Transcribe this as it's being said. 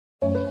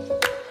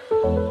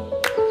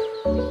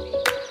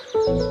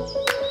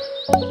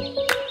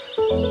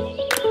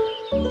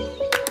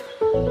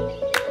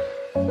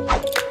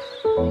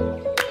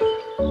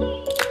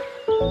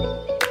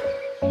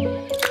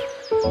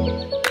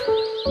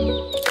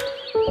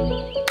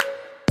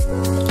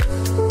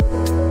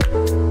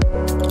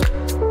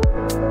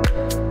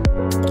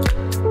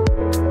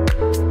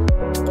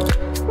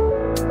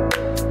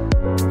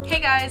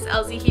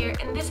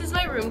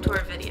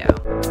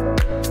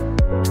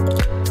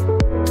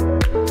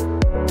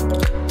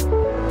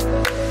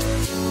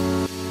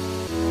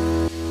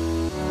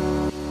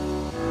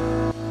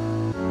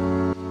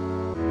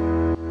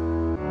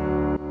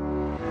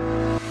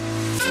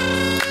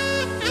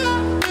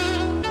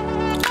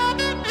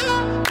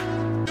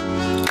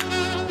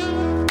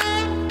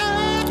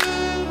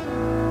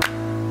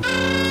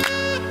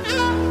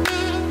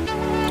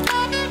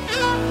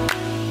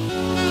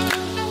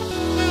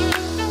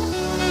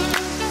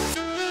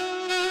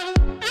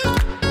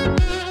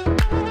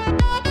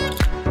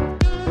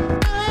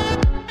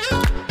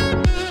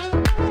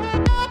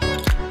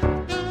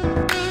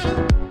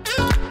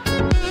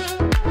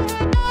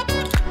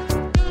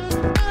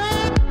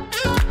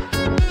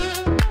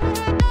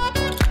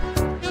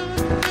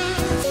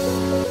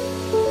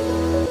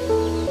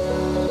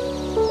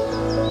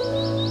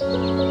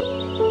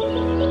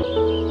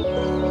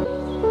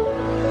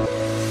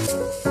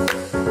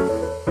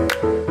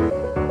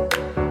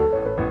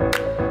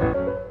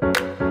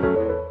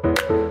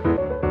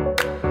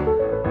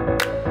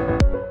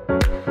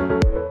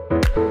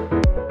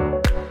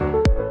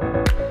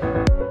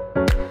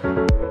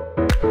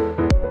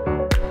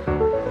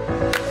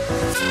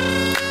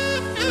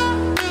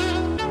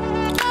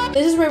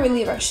we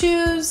leave our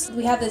shoes.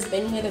 We have this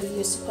bin here that we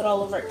use to put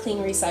all of our clean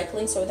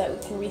recycling so that we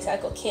can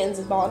recycle cans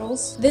and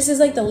bottles. This is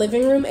like the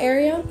living room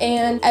area,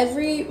 and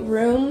every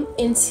room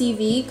in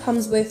CV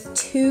comes with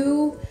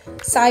 2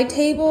 side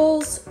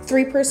tables,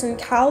 3-person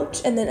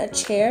couch, and then a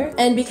chair.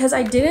 And because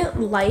I didn't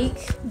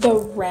like the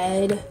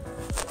red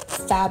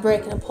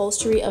fabric and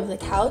upholstery of the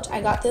couch,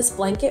 I got this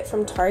blanket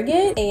from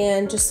Target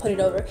and just put it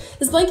over.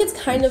 This blanket's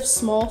kind of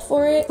small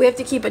for it. We have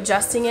to keep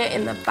adjusting it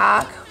in the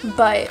back,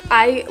 but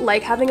I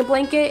like having a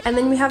blanket. And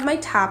then we have my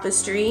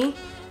tapestry.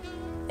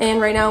 And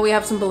right now we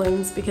have some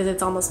balloons because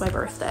it's almost my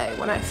birthday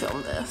when I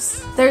filmed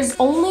this. There's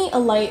only a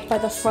light by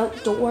the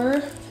front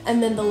door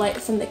and then the light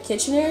from the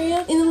kitchen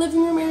area in the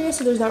living room area,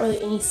 so there's not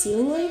really any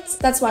ceiling lights.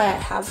 That's why I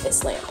have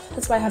this lamp.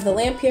 That's why I have the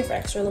lamp here for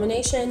extra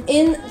illumination.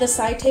 In the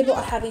side table,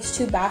 I have these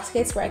 2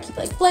 baskets where I keep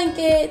like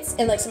blankets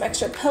and like some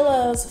extra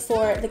pillows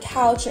for the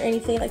couch or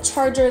anything, like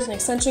chargers and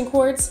extension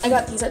cords. I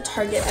got these at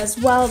Target as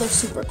well. They're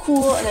super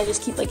cool, and I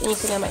just keep like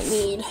anything I might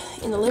need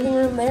in the living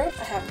room there.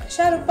 I have my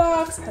shadow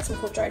box. I have some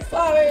cool dried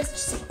flowers,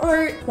 just some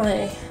art,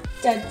 my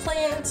dead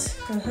plant.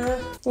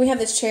 We have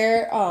this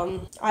chair.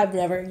 I've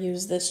never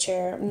used this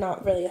chair. I'm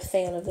not really a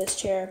fan of this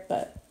chair,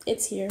 but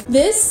it's here.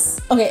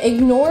 Okay,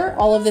 ignore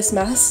all of this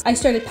mess. I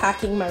started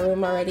packing my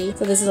room already,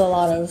 so this is a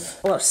lot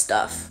of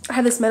stuff. I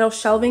have this metal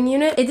shelving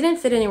unit. It didn't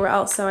fit anywhere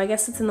else, so I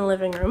guess it's in the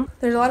living room.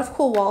 There's a lot of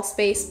cool wall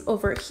space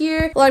over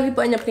here. A lot of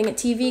people end up putting a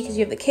TV because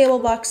you have the cable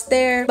box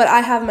there, but I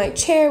have my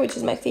chair, which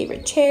is my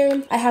favorite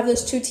chair. I have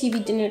those 2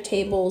 TV dinner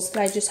tables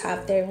that I just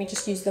have there. We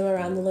just use them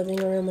around the living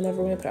room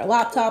whenever we're gonna put our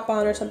laptop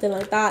on or something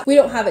like that. We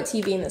don't have a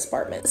TV in this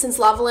apartment. Since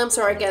lava lamps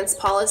are against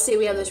policy,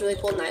 we have this really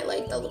cool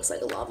nightlight that looks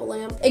like a lava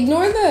lamp.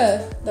 Ignore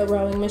the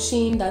rowing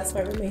machine. That's my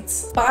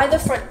roommate's. By the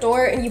front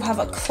door, and you have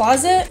a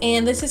closet,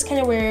 and this is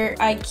kind of where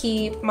I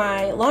keep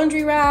my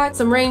laundry rack,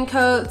 some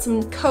raincoats,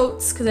 some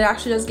coats, because it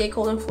actually does get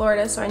cold in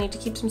Florida, so I need to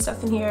keep some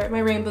stuff in here. My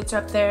rain boots are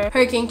up there,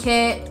 hurricane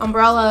kit,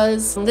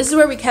 umbrellas. This is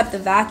where we kept the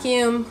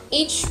vacuum.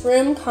 Each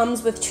room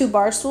comes with 2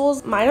 bar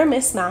stools. Mine are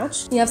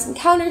mismatched. You have some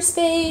counter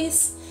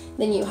space.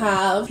 Then you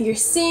have your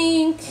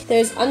sink.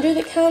 There's under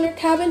the counter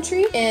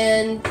cabinetry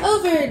and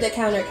over the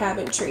counter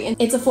cabinetry. And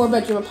it's a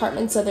 4-bedroom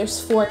apartment, so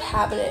there's 4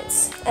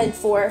 cabinets and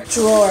 4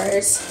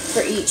 drawers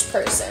for each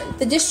person.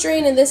 The dish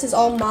drain in this is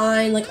all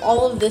mine. Like,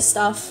 all of this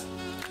stuff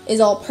is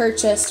all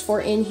purchased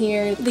for in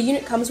here. The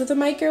unit comes with a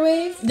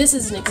microwave. This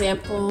is an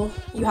example.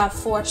 You have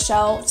 4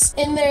 shelves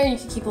in there. You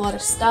can keep a lot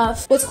of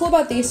stuff. What's cool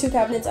about these 2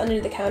 cabinets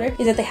under the counter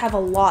is that they have a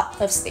lot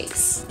of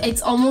space.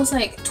 It's almost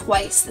like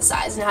twice the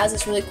size, and it has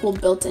this really cool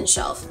built-in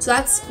shelf. So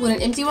that's what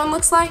an empty one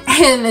looks like,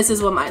 and this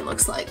is what mine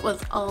looks like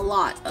with a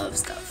lot of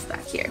stuff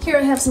back here. Here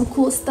I have some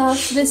cool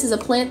stuff. This is a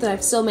plant that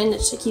I've still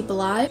managed to keep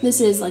alive.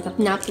 This is like a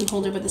napkin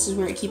holder, but this is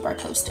where we keep our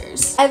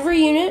toasters.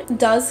 Every unit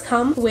does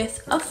come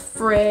with a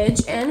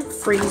fridge and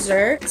freezer.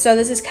 So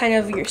this is kind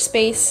of your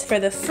space for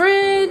the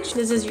fridge.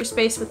 This is your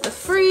space with the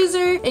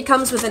freezer. It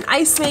comes with an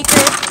ice maker,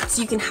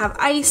 so you can have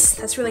ice.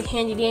 That's really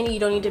handy dandy. You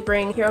don't need to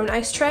bring your own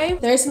ice tray.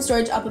 There is some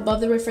storage up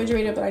above the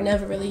refrigerator, but I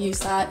never really use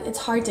that. It's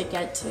hard to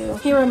get to.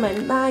 Here are my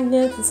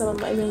magnets and some of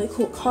my really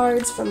cool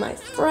cards from my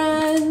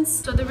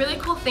friends. So the really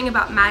cool thing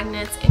about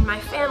magnets in my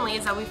family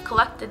is that we've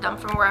collected them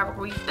from wherever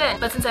we've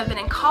been. But since I've been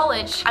in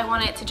college, I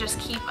wanted to just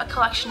keep a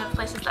collection of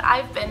places that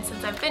I've been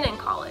since I've been in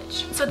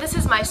college. So this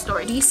is my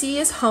story. DC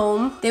is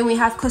home. Then we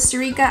have Costa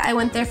Rica. I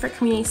went there for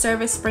community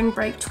service spring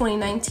break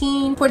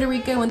 2019. Puerto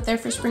Rico, I went there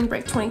for spring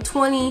break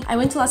 2020. I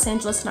went to Los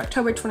Angeles in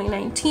October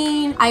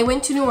 2019. I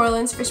went to New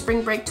Orleans for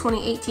spring break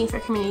 2018 for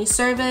community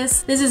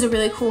service. This is a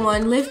really cool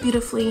one. Live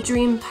beautifully,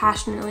 dream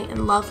passionately,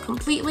 and love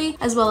completely.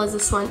 As well as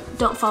this one,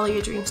 don't follow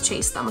your dreams,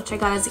 chase them, which I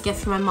got as a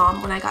gift from my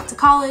mom when I got to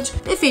college.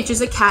 It features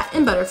a cat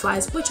and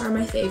butterflies, which are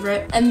my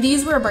favorite. And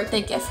these were a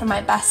birthday gift from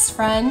my best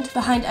friend.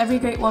 Behind every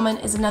great woman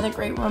is another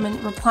great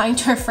woman, replying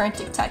to her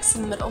frantic text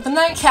in the middle of the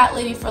night. Cat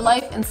lady for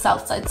life and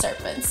Southside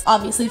Serpents.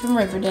 Obviously from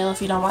Riverdale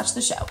if you don't watch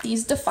the show.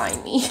 These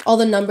define me. All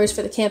the numbers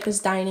for the campus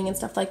dining and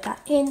stuff like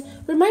that. And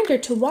reminder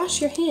to wash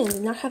your hands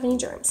and not have any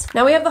germs.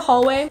 Now we have the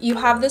hallway. You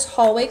have this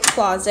hallway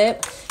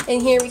closet.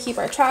 And here we keep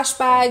our trash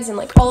bags and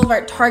like all of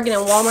our Target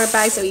and Walmart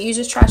bags that we use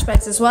as trash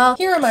bags as well.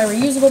 Here are my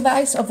reusable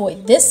bags to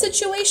avoid this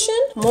situation.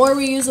 More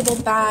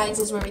reusable bags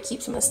is where we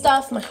keep some of the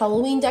stuff. My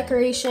Halloween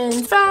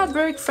decorations.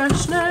 Fabric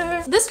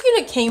freshener. This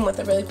unit came with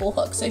a really cool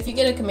hook. So if you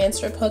get a command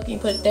strip hook, you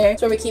put it there.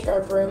 It's where we keep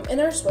our broom and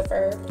our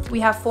Swiffer. We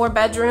have 4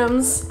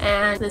 bedrooms,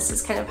 and this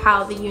is kind of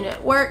how the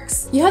unit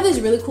works. You have this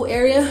really cool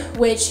area,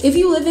 which if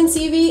you live in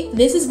CV,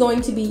 this is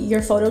going to be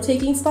your photo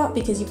taking spot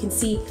because you can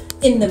see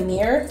in the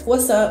mirror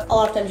what's up. A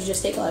lot of times you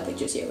just take a lot of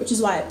pictures here, which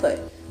is why I put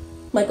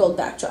my gold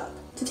backdrop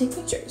to take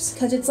pictures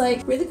because it's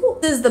like really cool.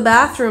 This is the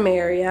bathroom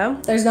area.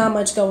 There's not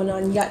much going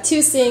on. You got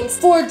 2 sinks,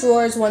 4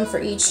 drawers, 1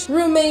 for each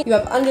roommate. You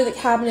have under the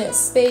cabinet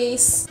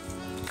space.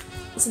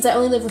 Since I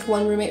only live with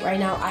 1 roommate right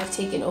now, I've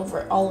taken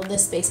over all of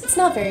this space. It's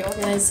not very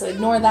organized, so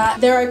ignore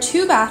that. There are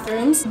 2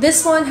 bathrooms.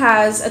 This one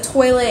has a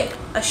toilet,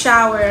 a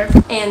shower,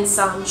 and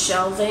some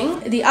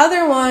shelving. The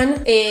other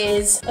one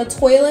is a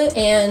toilet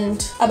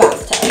and a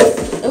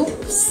bathtub.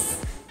 Oops.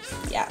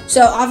 yeah.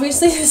 So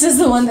obviously this is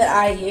the one that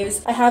I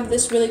use. I have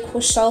this really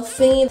cool shelf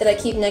thingy that I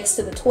keep next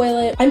to the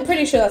toilet. I'm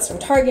pretty sure that's from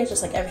Target,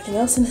 just like everything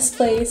else in this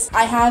place.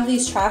 I have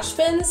these trash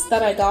bins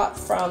that I got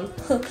from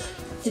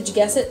did you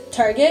guess it?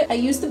 Target. I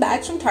use the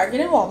bags from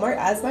Target and Walmart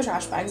as my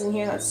trash bags in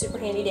here. That's super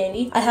handy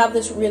dandy. I have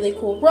this really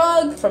cool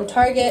rug from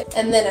Target,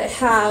 and then I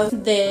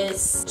have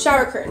this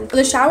shower curtain.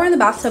 The shower and the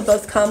bathtub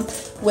both come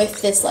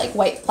with this like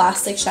white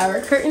plastic shower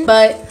curtain,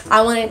 but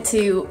I wanted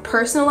to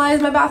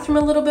personalize my bathroom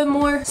a little bit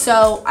more,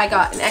 so I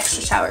got an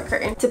extra shower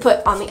curtain to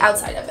put on the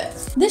outside of it.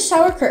 This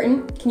shower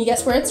curtain, can you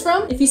guess where it's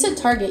from? If you said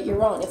Target, you're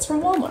wrong. It's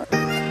from Walmart.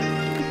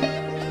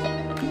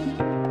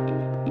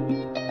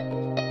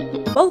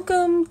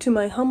 Welcome to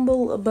my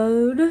humble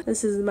abode.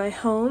 This is my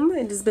home.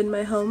 It has been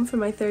my home for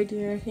my 3rd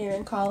year here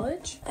in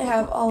college. I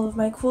have all of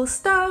my cool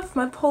stuff,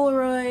 my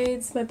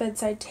Polaroids, my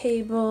bedside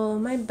table,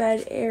 my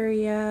bed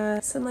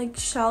area, some like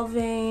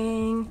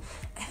shelving,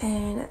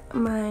 and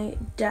my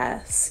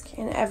desk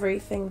and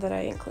everything that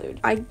I include.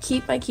 I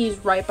keep my keys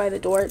right by the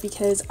door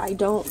because I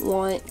don't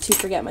want to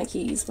forget my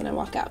keys when I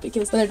walk out,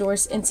 because when the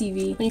door's in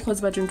TV, when you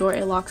close the bedroom door,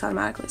 it locks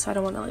automatically, so I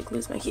don't want to like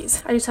lose my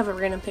keys. I just have a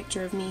random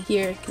picture of me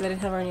here because I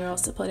didn't have anywhere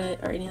else to put it,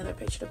 or any other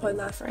picture to put in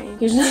that frame.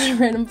 Here's another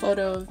random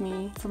photo of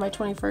me for my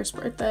 21st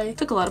birthday.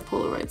 Took a lot of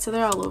Polaroids, so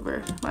they're all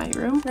over my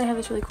room. And I have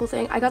this really cool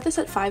thing. I got this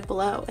at Five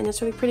Below, and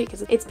it's really pretty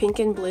because it's pink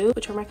and blue,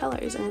 which are my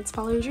colors, and it's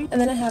follow your dream. And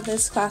then I have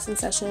this class in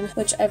session,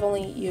 which I've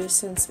only used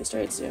since we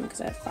started Zoom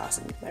because I have class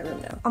in my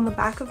room now. On the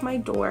back of my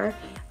door,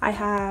 I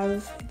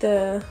have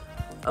the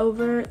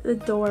over the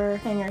door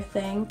hanger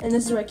thing, and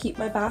this is where I keep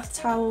my bath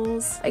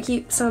towels. I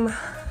keep some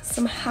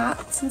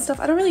hats and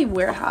stuff. I don't really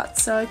wear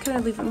hats, so I kind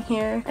of leave them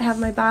here. I have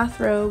my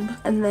bathrobe,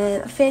 and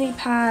then a fanny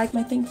pack,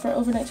 my thing for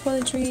overnight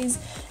toiletries,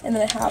 and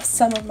then I have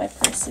some of my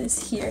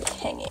purses here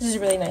hanging. This is a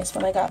really nice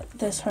one. I got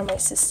this from my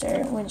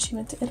sister when she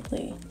went to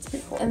Italy. It's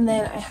pretty cool. And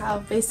then I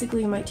have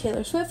basically my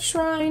Taylor Swift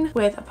shrine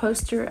with a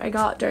poster I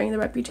got during the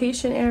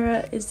Reputation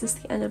era. Is this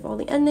the end of all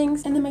the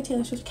endings? And then my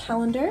Taylor Swift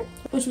calendar,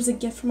 which was a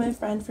gift from my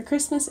friend for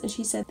Christmas, and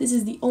she said this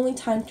is the only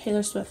time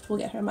Taylor Swift will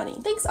get her money.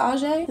 Thanks,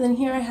 Ajay. And then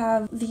here I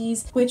have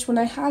these, which when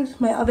I had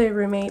my other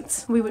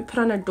roommates, we would put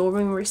on our door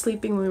when we were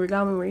sleeping, when we were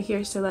gone, when we were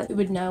here, so that we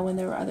would know when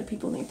there were other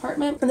people in the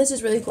apartment. And this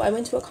is really cool. I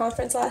went to a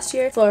conference last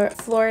year for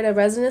Florida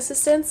resident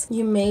assistants.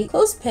 You make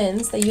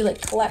clothespins that you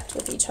like collect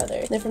with each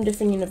other. They're from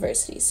different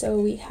universities. So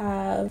we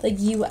have like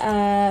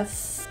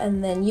UF,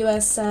 and then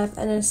USF,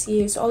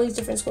 NSU, so all these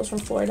different schools from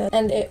Florida,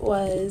 and it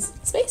was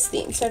space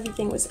themed, so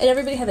everything was, and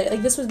everybody had it,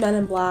 like this was Men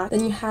in Black,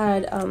 then you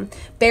had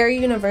Barry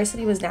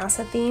University was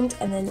NASA themed,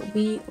 and then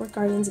we were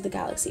Guardians of the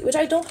Galaxy, which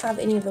I don't have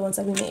any of the ones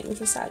that we made, which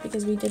was sad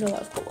because we did a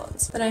lot of cool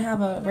ones. Then I have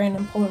a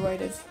random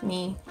Polaroid of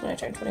me when I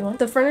turned 21.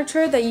 The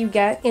furniture that you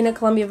get in a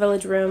Columbia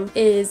Village room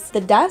is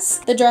the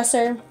desk, the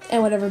dresser,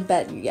 and whatever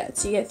bed you get,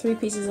 so you get 3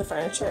 pieces of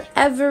furniture.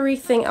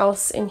 Everything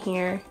else in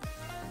here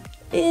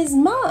is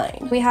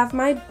mine. We have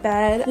my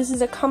bed. This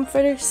is a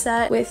comforter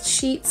set with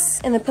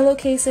sheets and the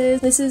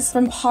pillowcases. This is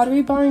from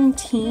Pottery Barn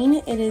Teen.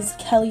 It is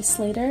Kelly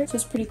Slater, so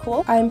it's pretty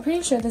cool. I'm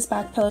pretty sure this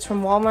back pillow is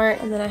from Walmart.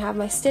 And then I have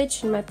my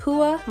Stitch and my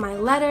Pua, my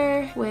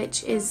letter,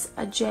 which is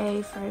a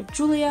J for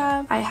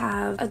Julia. I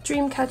have a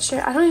dream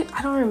catcher. I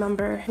don't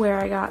remember where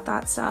I got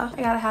that stuff.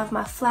 I gotta have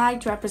my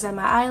flag to represent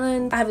my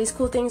island. I have these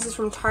cool things. This is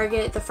from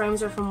Target. The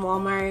frames are from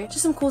Walmart.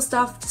 Just some cool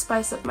stuff to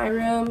spice up my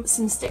room.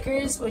 Some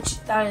stickers, which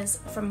that is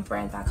from a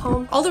brand back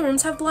home. All the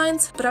rooms have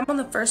blinds, but I'm on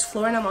the first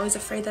floor and I'm always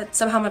afraid that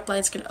somehow my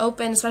blinds can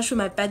open, especially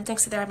with my bed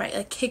next to there. I might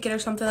like kick it or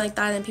something like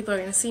that and then people are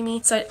gonna see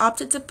me. So I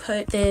opted to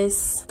put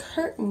this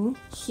curtain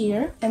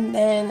here, and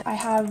then I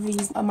have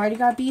these Mardi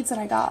Gras beads that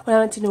I got when I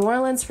went to New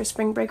Orleans for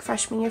spring break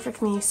freshman year for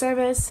community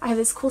service. I have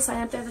this cool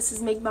sign up there. This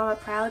is Make Mama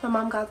Proud. My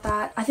mom got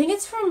that. I think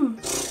it's from,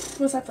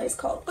 what's that place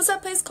called? What's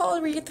that place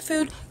called where you get the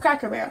food?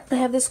 Cracker Barrel. I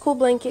have this cool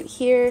blanket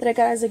here that I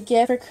got as a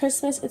gift for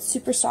Christmas. It's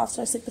super soft,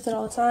 so I sleep with it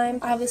all the time.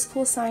 I have this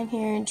cool sign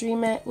here,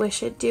 Dream It,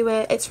 Wish It, Do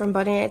It. It's from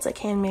Bunny. It's like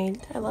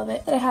handmade. I love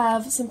it. Then I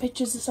have some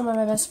pictures of some of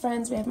my best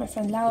friends. We have my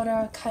friend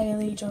Laura,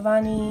 Kylie,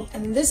 Giovanni,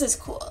 and this is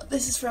cool.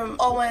 This is from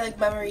all my like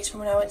memories from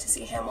when I went to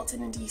see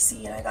Hamilton in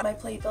DC, and I got my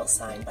playbill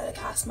signed by the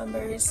cast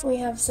members. We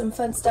have some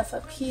fun stuff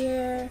up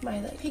here. My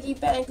like piggy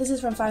bank. This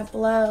is from Five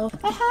Below.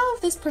 I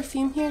have this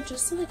perfume here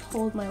just to like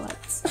hold my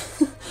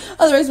lights.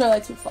 Otherwise my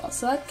lights would fall,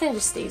 so that kind of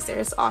just stays there.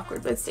 It's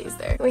awkward, but it stays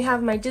there. We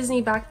have my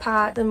Disney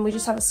backpack. Then we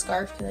just have a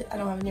scarf because I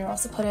don't have anywhere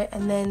else to put it.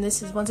 And then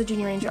this is Once a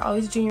Junior Ranger,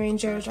 Always a Junior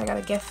Ranger, which I got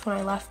a gift when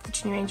I left the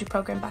Junior Ranger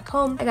program back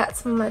home. I got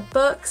some of my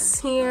books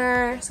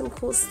here, some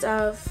cool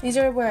stuff. These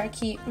are where I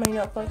keep my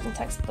notebook and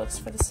textbooks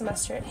for the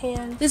semester at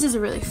hand. This is a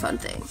really fun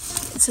thing.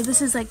 So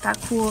this is like that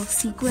cool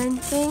sequin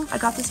thing. I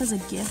got this as a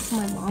gift from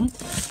my mom.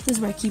 This is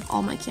where I keep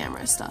all my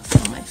camera stuff,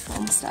 all my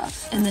film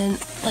stuff, and then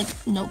like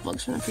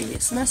notebooks from the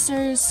previous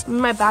semesters.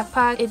 My backpack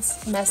backpack.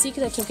 It's messy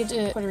because I took it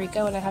to Puerto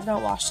Rico and I have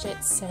not washed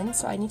it since,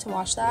 so I need to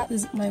wash that.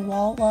 This is my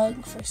wall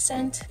plug for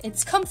scent.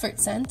 It's comfort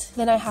scent.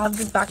 Then I have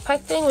this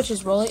backpack thing, which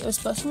is rolly. It was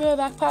supposed to be my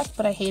backpack,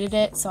 but I hated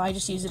it, so I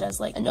just use it as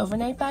like an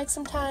overnight bag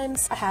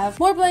sometimes. I have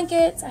more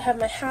blankets. I have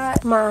my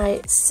hat,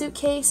 my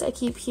suitcase I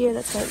keep here.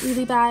 That's my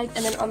wheelie bag.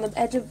 And then on the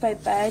edge of my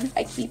bed,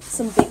 I keep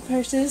some big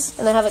purses,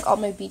 and I have like all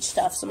my beach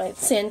stuff. So my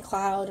sand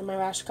cloud and my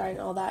rash guard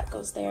and all that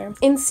goes there.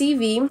 In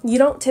CV, you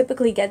don't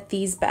typically get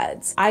these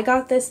beds. I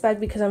got this bed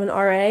because I'm an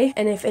RA,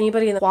 and if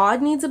anybody in the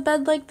quad needs a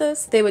bed like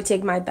this, they would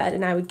take my bed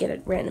and I would get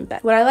a random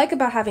bed. What I like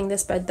about having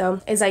this bed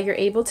though is that you're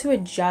able to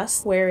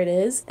adjust where it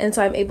is, and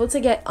so I'm able to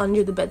get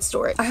under the bed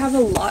storage. I have a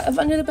lot of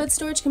under the bed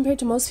storage compared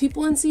to most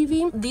people in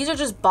CV. These are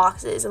just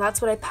boxes, and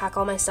that's what I pack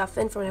all my stuff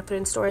in for when I put it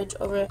in storage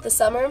over the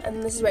summer.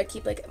 And this is where I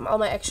keep like all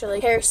my extra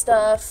like hair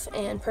stuff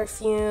and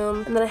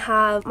perfume. And then I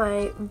have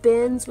my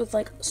bins with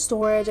like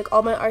storage, like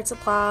all my art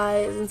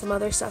supplies and some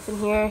other stuff in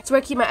here. It's where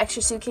I keep my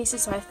extra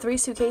suitcases. So I have 3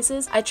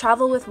 suitcases. I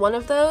travel with one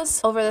of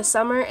those over the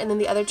summer, and then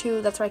the other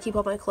 2, that's where I keep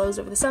all my clothes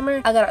over the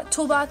summer. I got a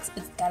toolbox.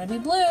 It's gotta be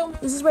blue.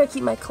 This is where I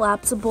keep my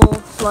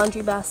collapsible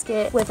laundry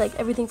basket with like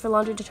everything for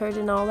laundry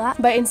detergent and all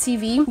that. But in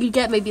CV, you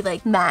get maybe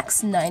like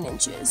max 9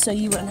 inches, so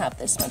you wouldn't have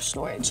this much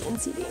storage in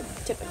CV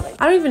typically.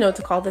 I don't even know what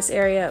to call this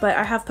area, but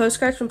I have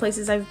postcards from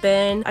places I've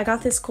been. I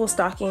got this cool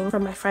stocking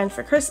from my friend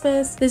for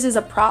Christmas. This is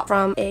a prop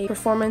from a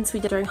performance we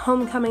did during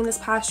homecoming this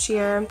past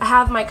year. I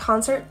have my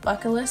concert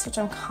bucket list, which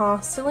I'm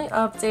constantly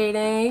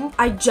updating.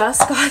 I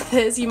just got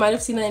this. You might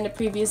have seen it in a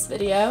previous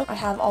video. I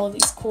have all of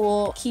these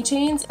cool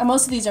keychains, and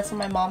most of these are from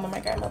my mom and my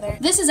grandmother.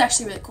 This is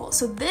actually really cool.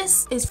 So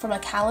this is from a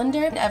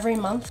calendar, and every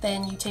month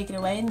then you take it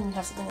away and you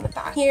have something in the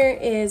back. Here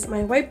is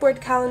my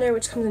whiteboard calendar,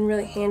 which comes in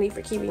really handy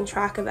for keeping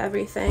track of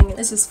everything.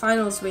 This is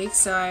finals week,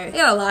 so I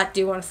got a lot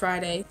to do on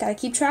Friday. Gotta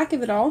keep track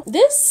of it all.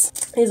 This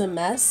is a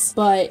mess,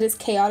 but it's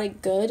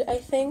chaotic good, I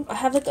think. I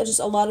have like just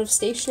a lot of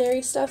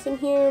stationary stuff in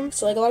here.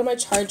 So like a lot of my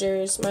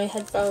chargers, my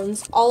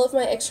headphones, all of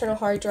my external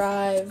hard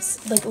drives.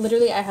 Like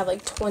literally I have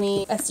like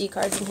 20 SD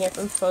cards in here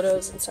from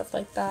photos and stuff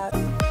like that.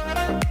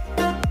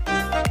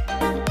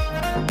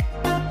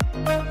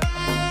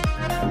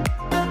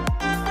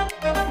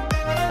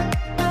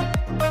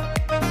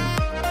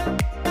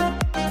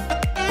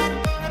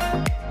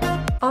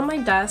 On my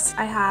desk,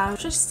 I have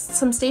just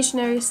some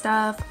stationery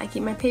stuff. I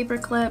keep my paper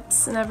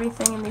clips and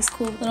everything in these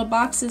cool little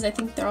boxes. I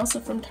think they're also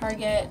from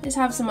Target. Just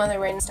have some other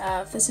random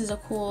stuff. This is a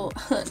cool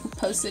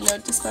post-it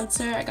note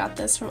dispenser. I got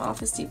this from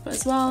Office Depot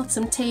as well.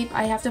 Some tape.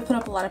 I have to put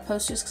up a lot of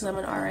posters because I'm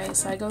an RA,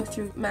 so I go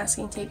through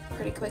masking tape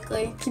pretty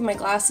quickly. Keep my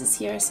glasses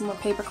here, some more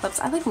paper clips.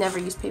 I like never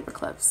use paper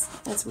clips.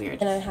 That's weird.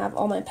 And I have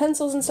all my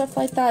pencils and stuff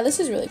like that. This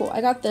is really cool.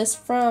 I got this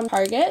from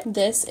Target.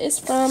 This is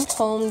from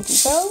Home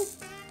Depot.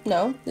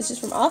 No, this is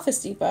from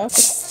Office Depot.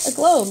 It's a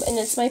globe, and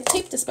it's my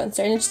tape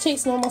dispenser, and it just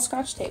takes normal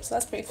Scotch tape, so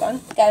that's pretty fun.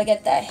 Gotta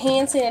get that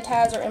hand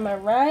sanitizer, am I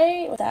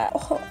right? With that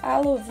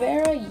aloe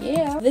vera,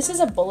 yeah. This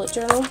is a bullet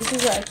journal. This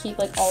is where I keep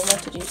like all my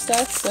to-do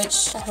stuff,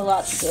 which I have a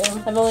lot to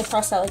do. I've only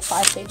crossed out like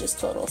 5 pages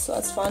total, so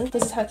that's fun.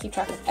 This is how I keep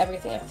track of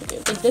everything I have to do.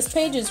 Like this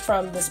page is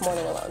from this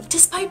morning alone.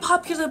 Despite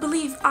popular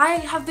belief, I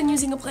have been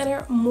using a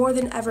planner more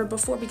than ever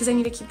before because I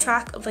need to keep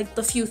track of like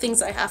the few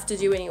things I have to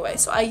do anyway,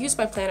 so I use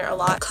my planner a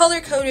lot.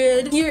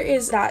 Color-coded. Here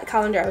is that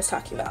calendar I was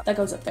talking about that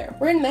goes up there.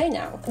 We're in May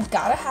now.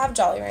 Gotta have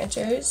Jolly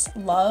Ranchers.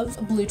 Love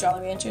blue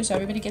Jolly Ranchers, so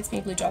everybody gets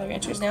me blue Jolly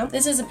Ranchers now.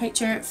 This is a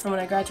picture from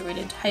when I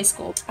graduated high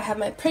school. I have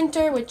my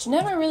printer, which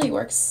never really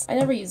works. I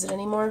never use it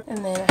anymore.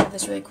 And then I have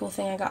this really cool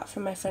thing I got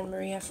from my friend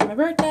Maria for my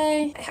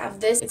birthday. I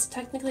have this. It's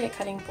technically a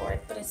cutting board,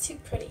 but it's too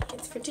pretty.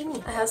 It's for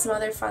Ginny. I have some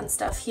other fun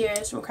stuff here.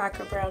 It's from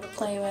Cracker Barrel to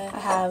play with. I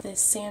have this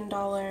sand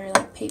dollar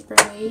like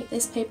paperweight.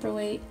 This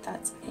paperweight,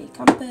 that's a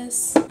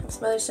compass. I have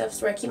some other stuff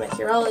where I keep my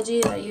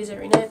Curology that I use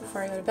every night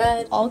before I go to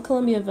bed. All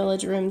Columbia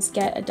Village rooms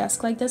get a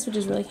desk like this, which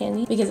is really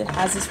handy because it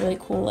has this really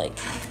cool like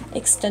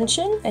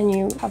extension and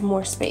you have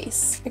more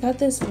space. I got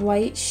this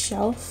white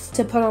shelf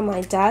to put on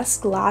my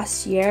desk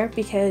last year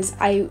because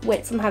I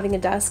went from having a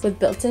desk with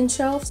built-in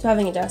shelves to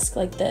having a desk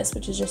like this,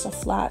 which is just a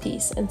flat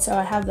piece, and so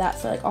I have that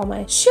for like all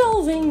my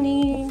shelving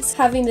needs.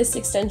 Having this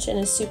extension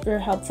is super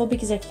helpful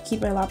because I can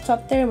keep my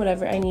laptop there and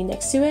whatever I need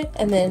next to it,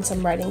 and then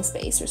some writing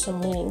space or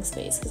some leaning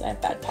space because I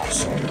have bad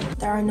posture.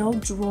 There are no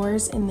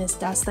drawers in this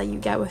desk that you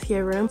get with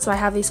your room, so I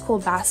have these cool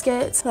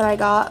baskets that I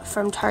got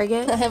from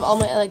Target. I have all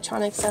my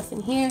electronic stuff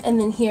in here, and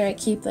then here I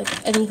keep like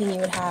anything you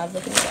would have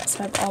like in the desk. So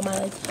I have all my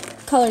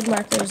like colored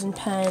markers and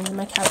pens and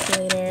my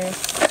calculator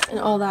and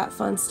all that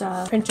fun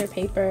stuff. Printer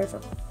paper for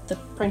the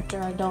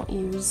printer I don't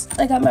use.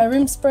 I got my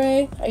room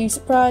spray. Are you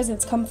surprised?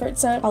 It's comfort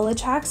scent.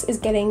 College Hacks is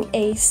getting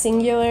a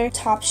singular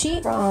top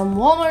sheet from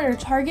Walmart or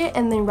Target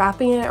and then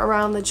wrapping it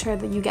around the chair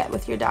that you get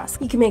with your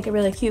desk. You can make a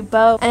really cute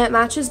bow and it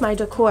matches my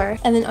decor.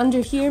 And then under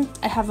here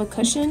I have a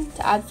cushion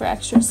to add for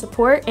extra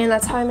support, and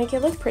that's how I make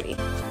it look pretty.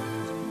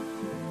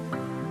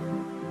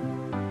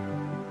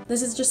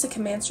 This is just a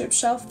command strip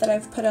shelf that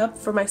I've put up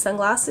for my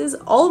sunglasses.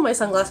 All of my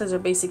sunglasses are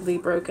basically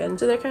broken,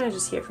 so they're kind of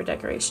just here for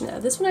decoration now.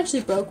 This one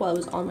actually broke while it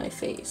was on my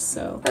face,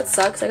 so that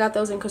sucks. I got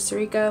those in Costa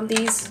Rica.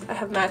 These I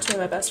have matched with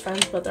my best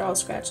friends, but they're all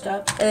scratched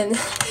up. And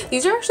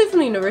these are actually from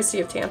the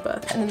University of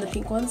Tampa. And then the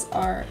pink ones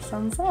are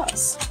from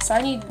Frost. So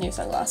I need new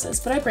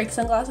sunglasses, but I break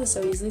sunglasses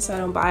so easily, so I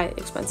don't buy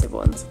expensive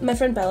ones. My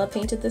friend Bella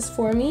painted this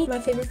for me. My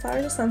favorite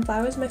flowers are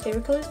sunflowers. My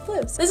favorite color is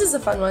blue. This is a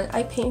fun one.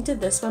 I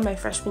painted this one my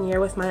freshman year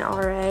with my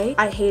RA.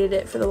 I hated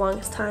it for the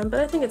longest time,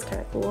 but I think it's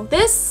kind of cool.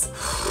 This,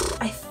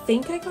 I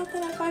think I got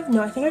that at 5.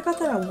 No, I think I got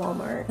that at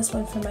Walmart. This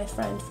one from my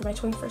friend for my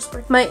 21st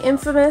birthday. My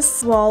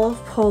infamous wall of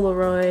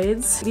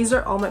Polaroids. These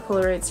are all my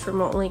Polaroids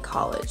from only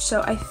college.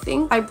 So I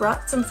think I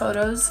brought some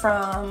photos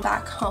from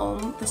back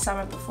home the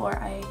summer before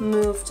I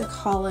moved to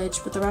college,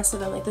 but the rest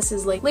of them, like this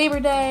is like Labor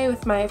Day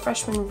with my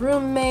freshman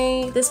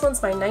roommate. This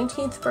one's my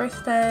 19th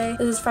birthday.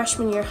 This is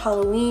freshman year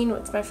Halloween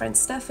with my friend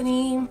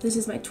Stephanie. This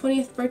is my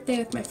 20th birthday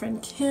with my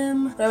friend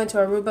Kim. I went to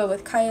Aruba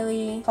with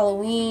Kylie.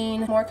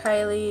 Halloween, more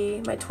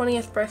Kylie. My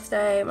 20th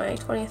birthday, my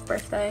 20th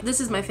birthday.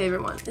 This is my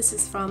favorite one. This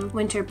is from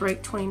winter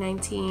break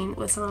 2019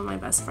 with some of my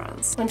best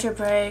friends. Winter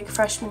break,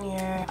 freshman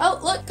year. Oh,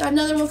 look, got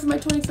another one for my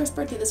 21st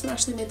birthday. This one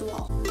actually made the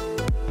wall.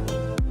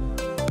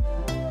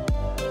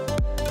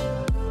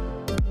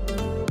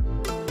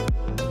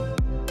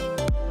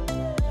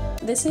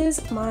 This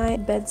is my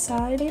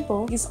bedside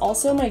table. It's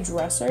also my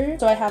dresser.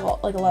 So I have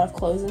like a lot of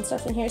clothes and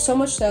stuff in here. So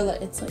much so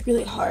that it's like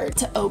really hard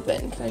to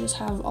open because I just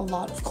have a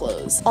lot of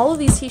clothes. All of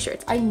these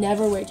t-shirts. I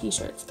never wear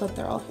t-shirts, but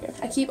they're all here.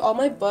 I keep all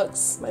my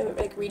books, my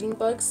like reading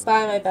books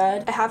by my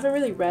bed. I haven't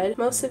really read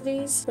most of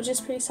these, which is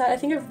pretty sad. I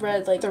think I've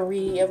read like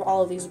 3 of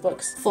all of these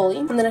books fully.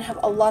 And then I have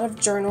a lot of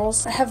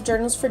journals. I have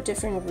journals for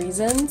different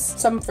reasons.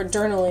 Some for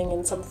journaling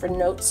and some for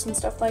notes and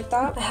stuff like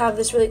that. I have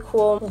this really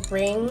cool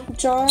ring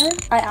jar.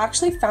 I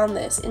actually found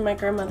this in my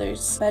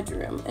grandmother's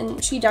bedroom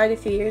and she died a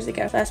few years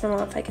ago. I asked my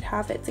mom if I could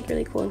have it. It's like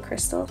really cool and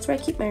crystal. That's where I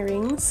keep my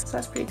rings, so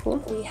that's pretty cool.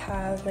 We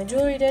have my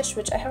jewelry dish,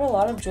 which I have a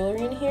lot of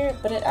jewelry in here,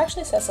 but it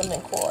actually says something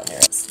cool under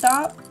it.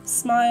 Stop,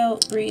 smile,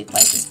 breathe,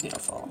 life is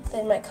beautiful.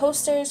 Then my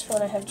coasters for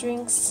when I have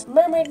drinks.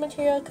 Mermaid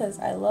material because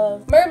I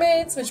love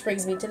mermaids, which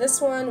brings me to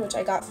this one, which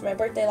I got for my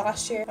birthday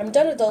last year. I'm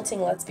done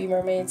adulting, let's be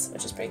mermaids,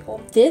 which is pretty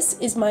cool. This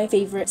is my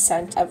favorite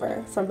scent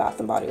ever from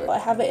Bath & Body Works. I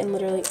have it in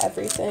literally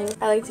everything.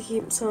 I like to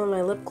keep some of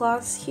my lip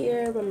gloss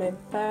here by my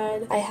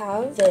bed. I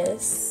have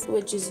this,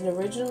 which is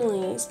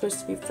originally supposed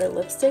to be for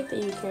lipstick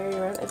that you carry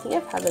around. I think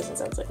I've had this since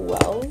I was like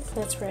 12.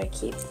 That's where I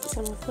keep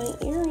some of my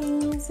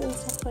earrings and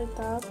stuff like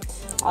that.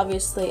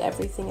 Obviously,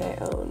 everything I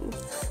own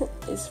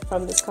is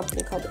from this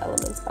company called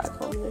Elements back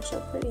home. They're so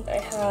pretty. I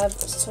have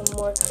some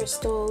more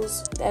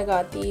crystals. I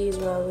got these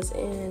when I was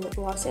in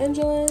Los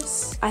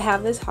Angeles. I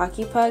have this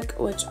hockey puck,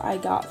 which I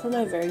got for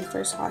my very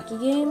first hockey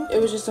game.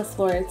 It was just a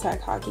Florida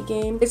Tech hockey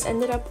game. This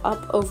ended up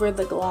over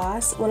the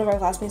glass. One of our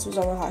classmates was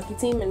on the hockey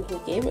team and he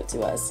gave it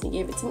to us. He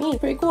gave it to me.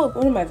 Pretty cool.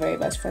 One of my very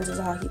best friends is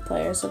a hockey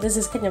player, so this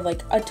is kind of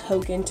like a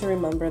token to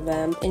remember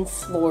them in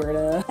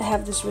Florida. I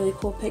have this really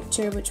cool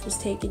picture which was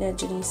taken at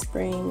Jenny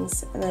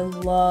Springs and I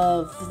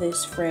love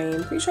this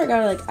frame. Pretty sure I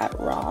got it like at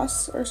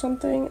Ross or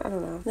something. I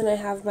don't know. Then I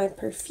have my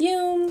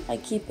perfume. I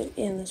keep it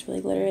in this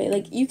really glittery,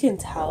 like you can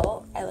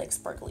tell I like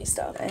sparkly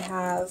stuff. I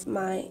have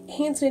my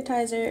hand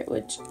sanitizer,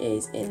 which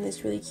is in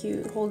this really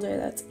cute holder.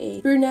 That's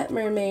a brunette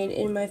mermaid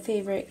in my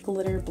favorite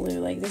glitter blue.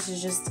 Like this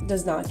is just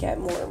does not get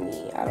more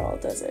me at all,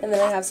 does it? And then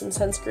I have some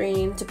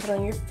sunscreen to put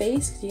on your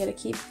face because you gotta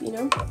keep, you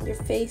know, your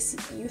face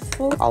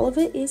youthful. All of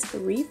it is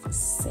reef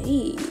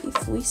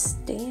safe. We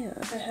stand.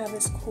 I have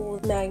this cool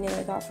magnet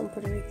I got from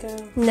Puerto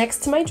Rico. Next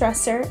to my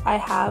dresser, I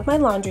have my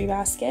laundry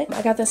basket.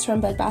 I got this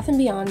from Bed Bath &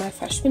 Beyond my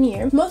freshman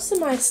year. Most of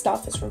my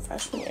stuff is from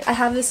freshman year. I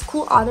have this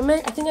cool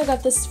ottoman. I think I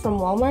got this from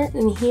Walmart.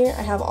 And here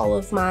I have all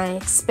of my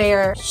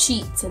spare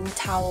sheets and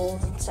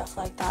towels and stuff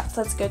like that.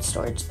 So that's good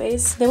storage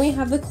space. Then we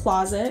have the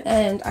closet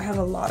and I have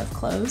a lot of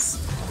clothes.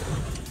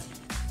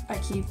 I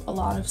keep a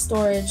lot of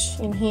storage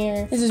in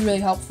here. This is really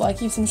helpful. I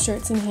keep some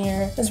shirts in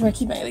here. This is where I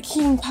keep my like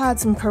heating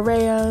pads and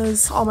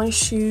pareos, all my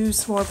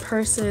shoes, more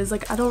purses.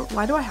 Like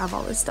why do I have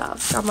all this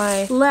stuff? Got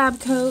my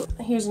lab coat.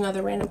 Here's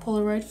another random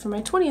Polaroid for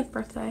my 20th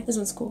birthday. This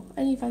one's cool.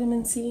 I need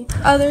vitamin C.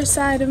 Other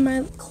side of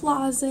my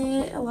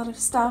closet, a lot of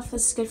stuff.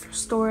 This is good for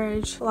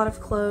storage. A lot of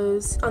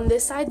clothes. On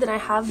this side, then I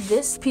have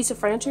this piece of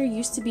furniture.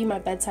 Used to be my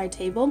bedside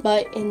table,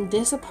 but in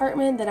this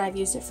apartment, then I've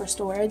used it for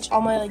storage.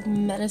 All my like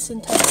medicine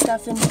type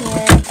stuff in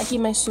here. I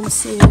keep my swimsuit.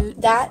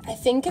 That I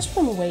think is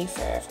from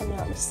Wayfair, if I'm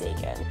not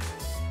mistaken.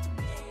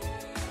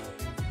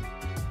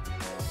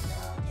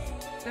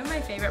 One of my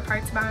favorite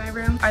parts about my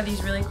room are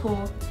these really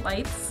cool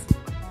lights.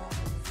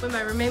 When my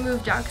roommate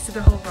moved out because of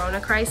the whole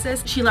Rona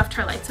crisis, she left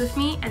her lights with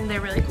me and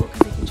they're really cool because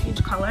they can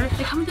change color.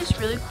 They come with this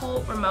really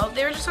cool remote.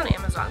 They were just on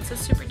Amazon, so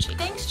it's super cheap.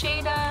 Thanks,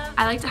 Jada.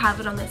 I like to have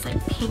it on this like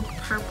pink,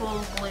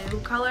 purple, blue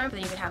color, but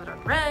then you can have it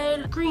on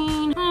red,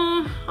 green,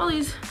 all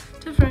these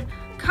different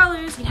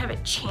colors. You can have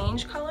it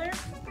change color.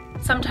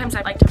 Sometimes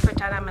I like to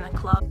pretend I'm in a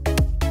club. If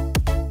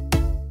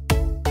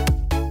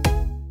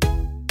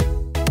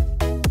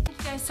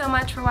you guys guys so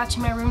much for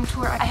watching my room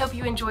tour. I hope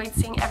you enjoyed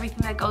seeing everything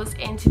that goes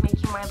into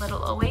making my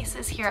little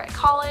oasis here at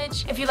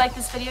college. If you like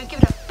this video,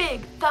 give it a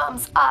big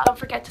thumbs up. Don't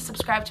forget to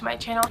subscribe to my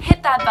channel.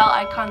 Hit that bell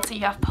icon so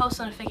you have post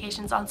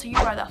notifications on so you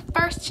are the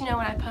first to know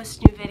when I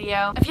post a new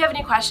video. If you have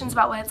any questions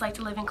about what it's like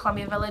to live in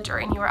Columbia Village or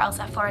anywhere else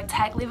at Florida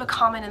Tech, leave a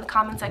comment in the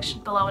comment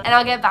section below and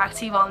I'll get back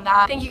to you on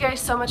that. Thank you guys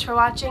so much for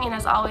watching, and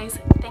as always,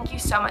 thank you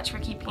so much for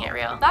keeping it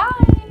real.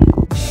 Bye!